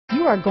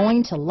you are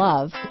going to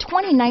love the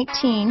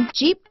 2019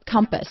 Jeep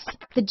Compass.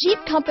 The Jeep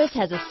Compass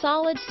has a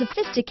solid,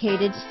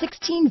 sophisticated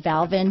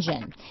 16-valve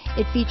engine.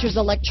 It features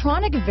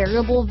electronic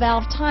variable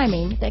valve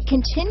timing that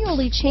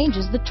continually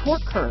changes the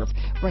torque curve,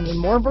 bringing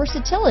more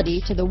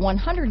versatility to the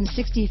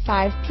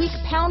 165 peak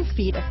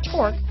pound-feet of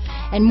torque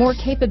and more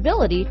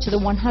capability to the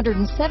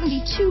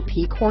 172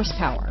 peak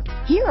horsepower.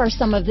 Here are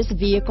some of this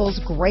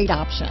vehicle's great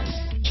options: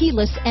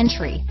 keyless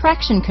entry,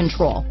 traction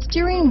control,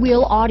 steering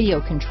wheel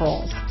audio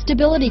controls,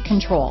 stability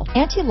control,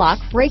 anti-lock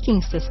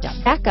braking system,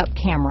 backup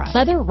camera,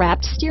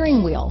 leather-wrapped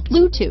steering wheel,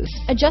 Bluetooth,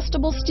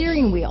 adjustable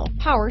steering wheel,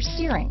 power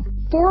steering,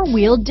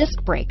 four-wheel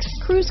disc brakes,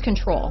 cruise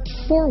control,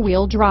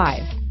 four-wheel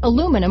drive,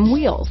 aluminum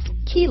wheels,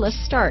 keyless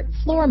start,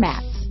 floor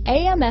mats,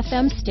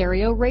 AM/FM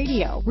stereo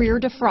radio, rear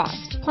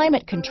defrost,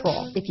 climate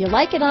control. If you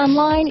like it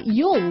online,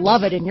 you'll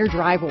love it in your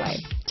driveway.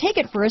 Take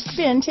it for a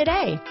spin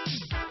today.